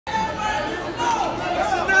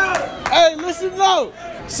to know.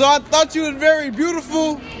 So I thought you was very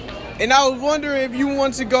beautiful, and I was wondering if you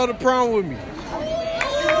wanted to go to prom with me.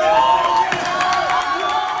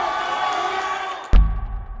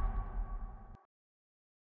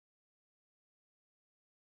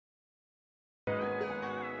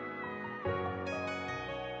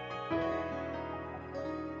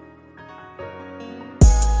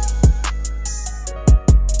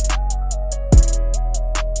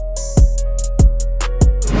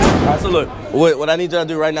 Alright, so look, what I need y'all to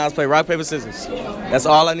do right now is play rock, paper, scissors. That's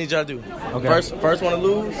all I need y'all to do. Okay. First one to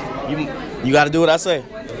lose, you got to do what I say.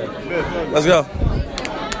 Let's go.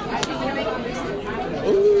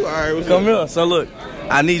 Ooh, all right, come here. So look,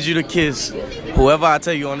 I need you to kiss whoever I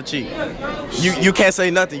tell you on the cheek. You can't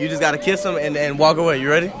say nothing. You just got to kiss them and walk away. You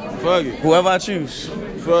ready? Fuck it. Whoever I choose.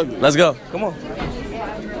 Fuck it. Let's go. Come on.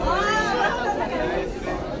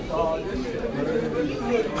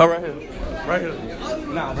 Her right here. Right here.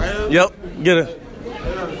 Nah, right here. Yep. Get her.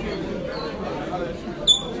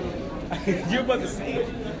 You about to say it?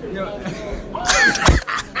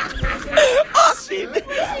 Oh,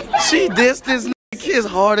 she dissed this kiss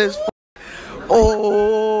hard as f.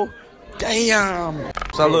 Oh, damn.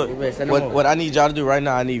 So look, what I need y'all to do right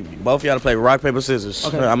now, I need both of y'all to play rock, paper, scissors.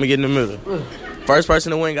 Okay. I'm gonna get in the middle. First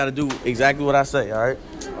person to win got to do exactly what I say, all right?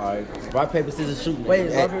 All right. Rock, paper, scissors, shoot. Wait,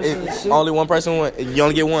 rock, paper, scissors, shoot? Only one person win. You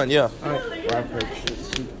only get one, yeah. All right. Rock, paper, scissors,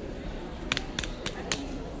 shoot.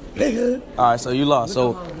 All right, so you lost.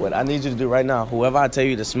 So what I need you to do right now, whoever I tell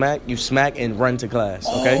you to smack, you smack and run to class,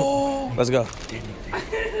 okay? Oh. Let's go.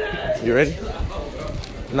 You ready?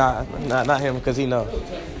 Nah, not him, because he know.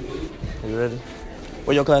 You ready?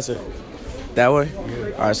 Where your class at? That way?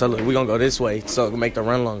 Yeah. All right, so look, we're going to go this way so it can make the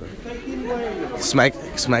run longer. Smack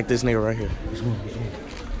this nigga right here.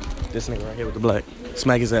 This nigga right here with the black.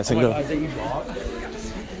 Smack his ass and go.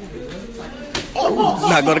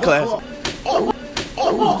 Not go to class.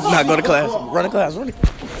 Not go to class. Run to class. Run.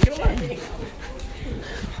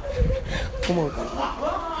 Come on.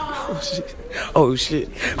 Oh shit.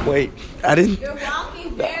 Wait. I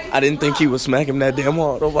didn't think he would smack him that damn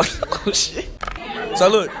hard. Oh shit. So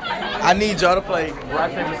look, I need y'all to play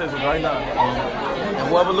rock, paper, scissors right now. And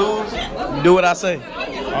whoever lose, do what I say.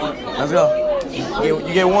 Let's go. You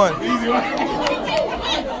get one.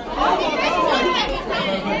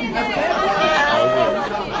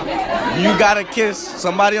 You gotta kiss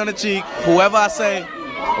somebody on the cheek, whoever I say,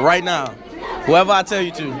 right now. Whoever I tell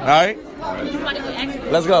you to, alright?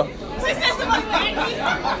 Let's go.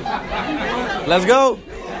 Let's go.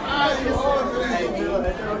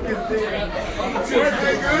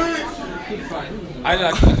 I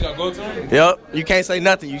gotta go to him? Yep. You can't say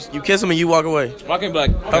nothing. You kiss him and you walk away. I can be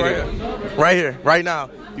like, right here, right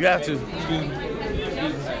now. You have to.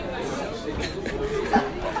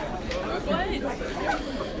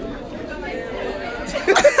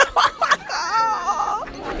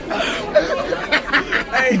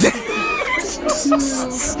 Hey,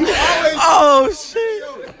 oh shit!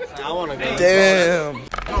 I wanna go. Damn.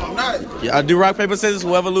 Yeah, I do rock, paper, scissors.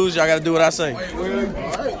 Whoever loses, y'all gotta do what I say.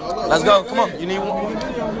 Let's go. Come on. You need one.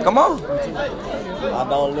 Come on. I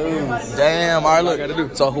don't lose. Damn. All right,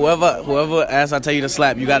 look. So whoever asks I tell you to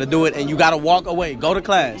slap, you gotta do it, and you gotta walk away. Go to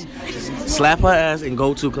class. Slap her ass and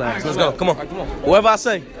go to class. Let's go. Come on. Whoever I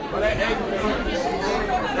say.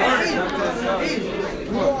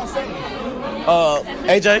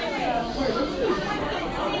 AJ.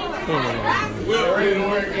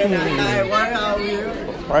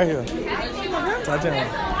 Right here.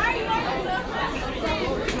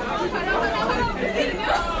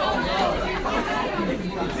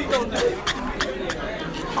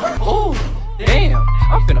 oh, damn,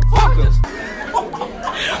 I'm finna fuck us.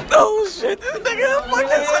 Oh shit, this nigga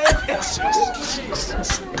fucking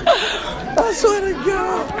I swear to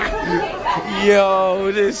God.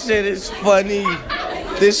 Yo, this shit is funny.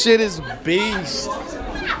 This shit is beast.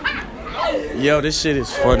 Yo, this shit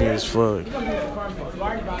is funny as fuck.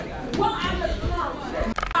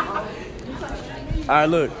 Alright,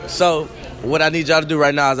 look. So, what I need y'all to do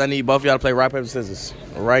right now is I need both of y'all to play rock, paper, scissors.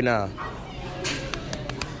 Right now.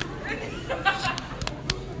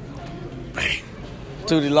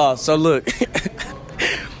 Tootie lost. So, look.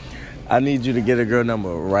 I need you to get a girl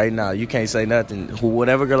number right now. You can't say nothing.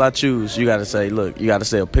 Whatever girl I choose, you got to say, look, you got to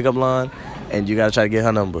say a pickup line, and you got to try to get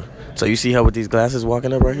her number. So you see her with these glasses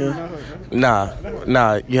walking up right here? Nah,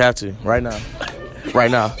 you have to. Right now.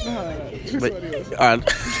 Right now. But, all right.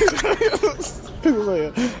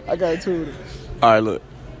 I got it too. All right, look.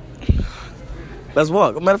 Let's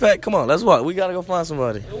walk. Matter of fact, come on, let's walk. We got to go find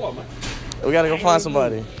somebody. We got to go find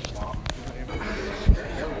somebody.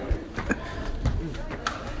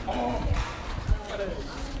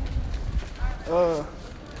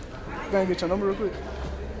 Can I get your number real quick?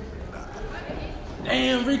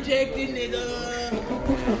 Damn, rejected, nigga.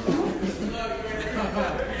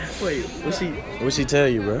 Wait, what she tell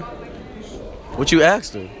you, bro? What you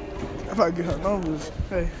asked her? If I get her numbers.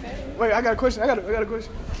 Hey, wait, I got a question. I got a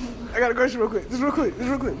question. I got a question real quick. Just real quick.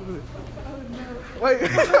 Wait, wait,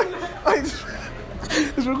 just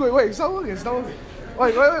real quick. Wait, stop walking.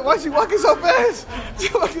 Wait. Why she walking so fast? She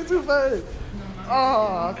walking too fast.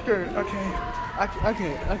 Oh, I can't. I can't.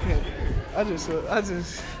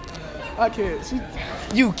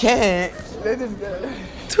 You can't. They just.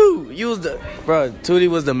 Tootie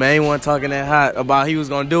was the main one talking that hot about he was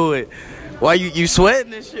gonna do it. Why you sweating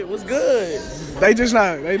this shit? What's good? They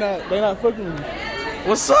not fucking with me.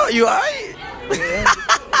 What's up? You alright? Yeah.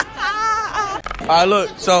 Alright, look.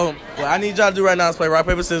 So what I need y'all to do right now is play rock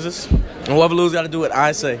paper scissors, and whoever loses got to do what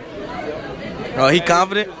I say. Oh, he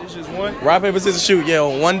confident? It's just one. Rock paper scissors shoot. Yeah,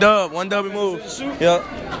 one dub and move. Yep.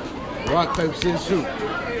 Rock, paper, scissors, shoot.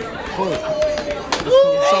 Fuck.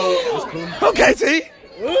 So okay, T.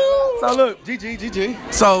 So look,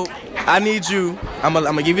 GG. So I need you. I'm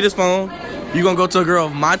gonna give you this phone. You gonna go to a girl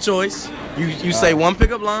of my choice. You say one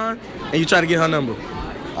pickup line and you try to get her number.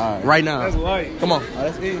 All right. Right now. That's light. Come on.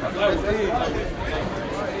 That's it.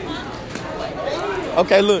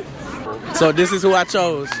 Okay, look. So this is who I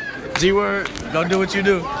chose. G-Word, go do what you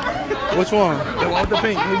do. Which one? The one with the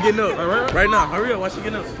pink. Who's getting up? Right now. Hurry up. Why she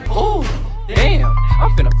getting up? Oh, damn. I'm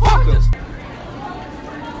finna fuck us.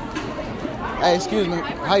 Hey, excuse me.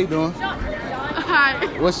 How you doing? Hi,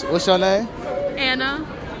 What's your name? Anna.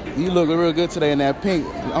 You look real good today in that pink.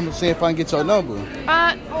 I'm gonna see if I can get your number.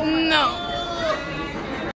 No.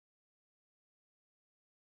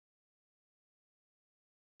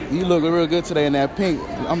 You look real good today in that pink.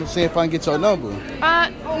 I'm gonna see if I can get your number. No.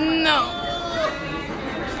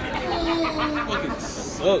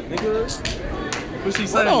 Suck, nigga. What she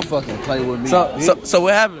Well, say? don't fucking play with me. So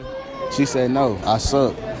what happened? She said no. I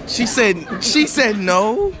suck. She said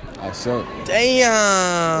no. I suck.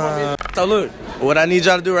 Damn. So look, what I need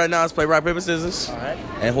y'all to do right now is play rock paper scissors. All right.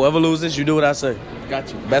 And whoever loses, you do what I say.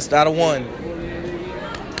 Got you. Best out of one.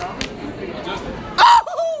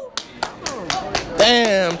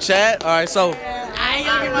 Damn, chat. All right, so. I ain't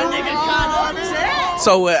gonna get my nigga caught up.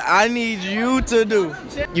 So what I need you to do,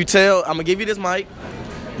 I'm gonna give you this mic.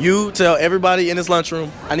 You tell everybody in this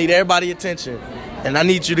lunchroom, I need everybody's attention. And I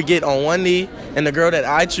need you to get on one knee, and the girl that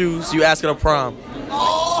I choose, you ask her to prom.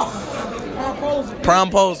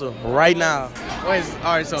 Promposal right now. Wait,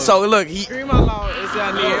 all right, So look, scream out loud. It's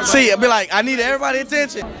I need everybody. See, I'll be like, I need everybody's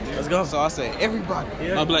attention. Let's go. So I say everybody.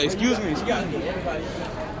 I'll be like, excuse me. She got me.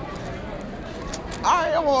 All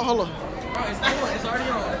right, hold on. It's already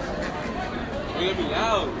on. You're gonna be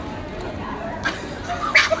loud.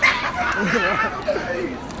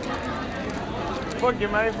 Fuck you,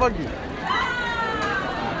 man. Fuck you.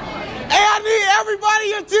 Hey, I need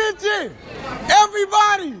everybody attention.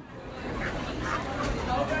 Everybody,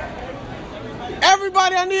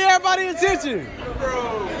 I need everybody attention.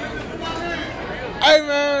 Hey,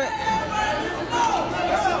 man.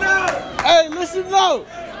 Hey, listen up.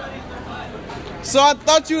 So I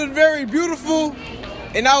thought you was very beautiful,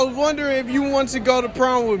 and I was wondering if you wanted to go to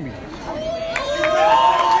prom with me.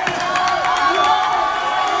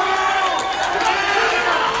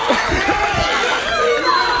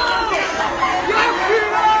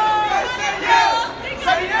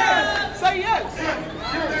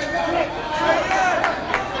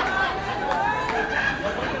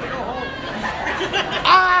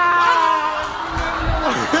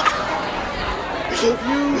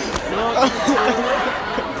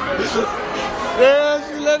 Yeah,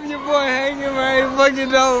 she left your boy hanging, man. Fuck it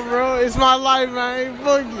though, bro. It's my life, man.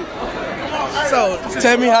 Fuck it. So,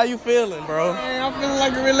 tell me how you feeling, bro. Man, I'm feeling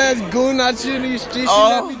like a real ass goon out here in these streets. She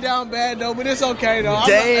let me down bad though, but it's okay though.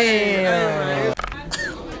 Damn.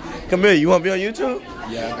 Come here. You want to be on YouTube?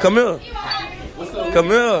 Yeah. Come here. Come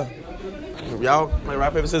here. Y'all play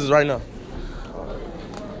rock, paper, scissors right now.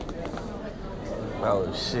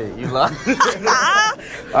 Oh shit, you lost.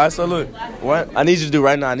 Alright, so look, what I need you to do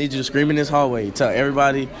right now, I need you to scream in this hallway. Tell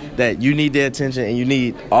everybody that you need their attention and you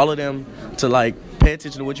need all of them to like pay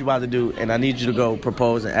attention to what you're about to do, and I need you to go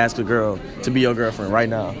propose and ask a girl to be your girlfriend right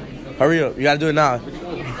now. Hurry up, you gotta do it now.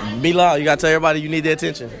 Be loud, you gotta tell everybody you need their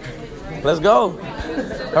attention. Let's go.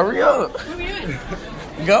 Hurry up.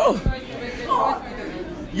 Go.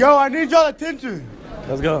 Yo, I need y'all attention.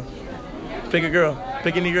 Let's go. Pick a girl.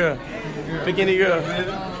 Pick any girl. Pick any girl.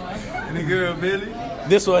 Any girl, Billy?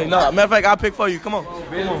 This way. No, matter of fact, I'll pick for you. Come on.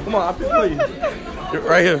 Come on, I'll pick for you. You're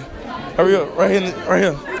right here. Hurry up. Right here. Right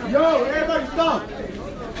here. Yo, everybody stop.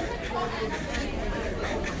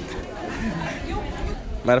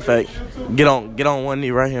 Matter of fact, get on one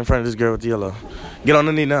knee right here in front of this girl with the yellow. Get on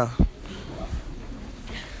the knee now.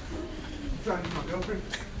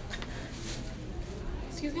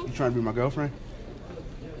 Excuse me? You trying to be my girlfriend?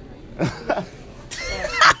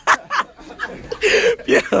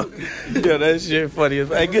 Yeah, that shit funny as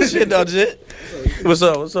hey, good shit though, Jit. What's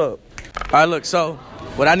up? All right, look. So,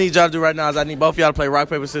 what I need y'all to do right now is I need both y'all to play rock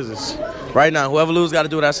paper scissors. Right now, whoever loses got to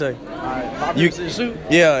do what I say. All right, rock, paper, scissors, shoot.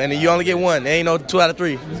 Yeah, and then you only get one. There ain't no 2 out of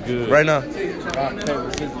 3. That's good. Right now. Rock,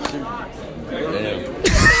 paper, scissors, shoot.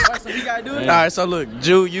 So we gotta do it. All right, so look,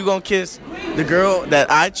 Ju, you gonna kiss the girl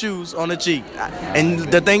that I choose on the cheek, and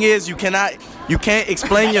the thing is, you can't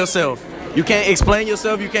explain yourself. You can't explain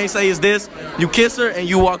yourself. You can't say it's this. You kiss her and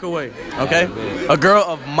you walk away. Okay? A girl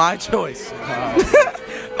of my choice.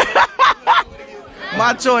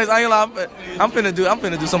 My choice. I ain't lie. I'm finna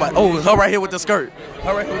do somebody. Oh, her right here with the skirt.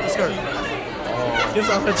 Kiss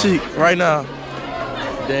on her cheek right now.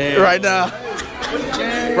 Damn. Right now.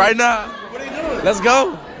 Right now. What are you doing? Let's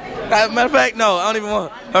go. Matter of fact, no, I don't even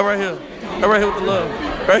want her right here. Her right here with the love.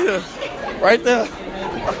 Right here. Right there.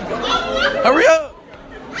 Hurry up.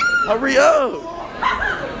 Hurry up!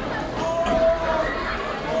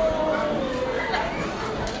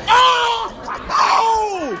 Oh!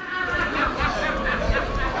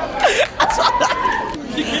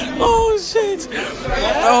 Oh shit!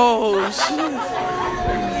 Oh shit!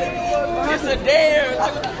 It's a dare.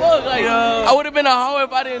 Like, what the fuck? Like, I would have been a hoe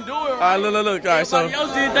if I didn't do it. All right, look. All right, so. Everybody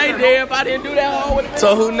else did they dare if I didn't do that hoe.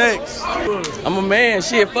 So who next? I'm a man.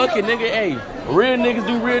 Shit, fuck it, nigga. Hey, real niggas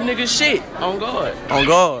do real nigga shit. On God. On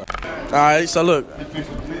God. All right, so look,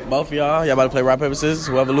 both of y'all about to play rock paper scissors.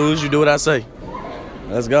 Whoever lose, you do what I say.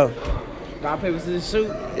 Let's go. Rock paper scissors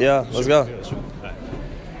shoot. Yeah, let's go.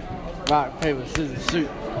 Rock paper scissors shoot.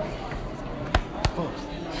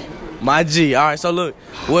 My G. All right, so look,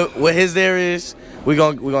 what his there is, we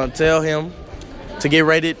gonna tell him to get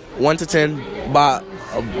rated 1 to 10 by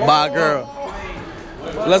a girl.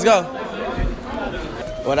 Let's go.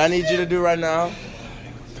 What I need you to do right now,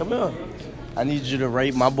 come here. I need you to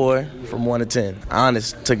rate my boy from 1 to 10.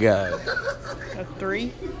 Honest to God. A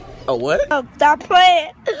 3. A what? Oh, stop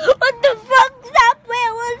playing. What the fuck? Stop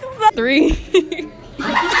playing. What the fuck? 3.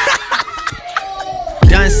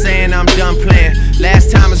 Done saying I'm done playing.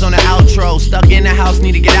 Last time is on the outro. Stuck in the house,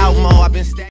 need to get out more. I've been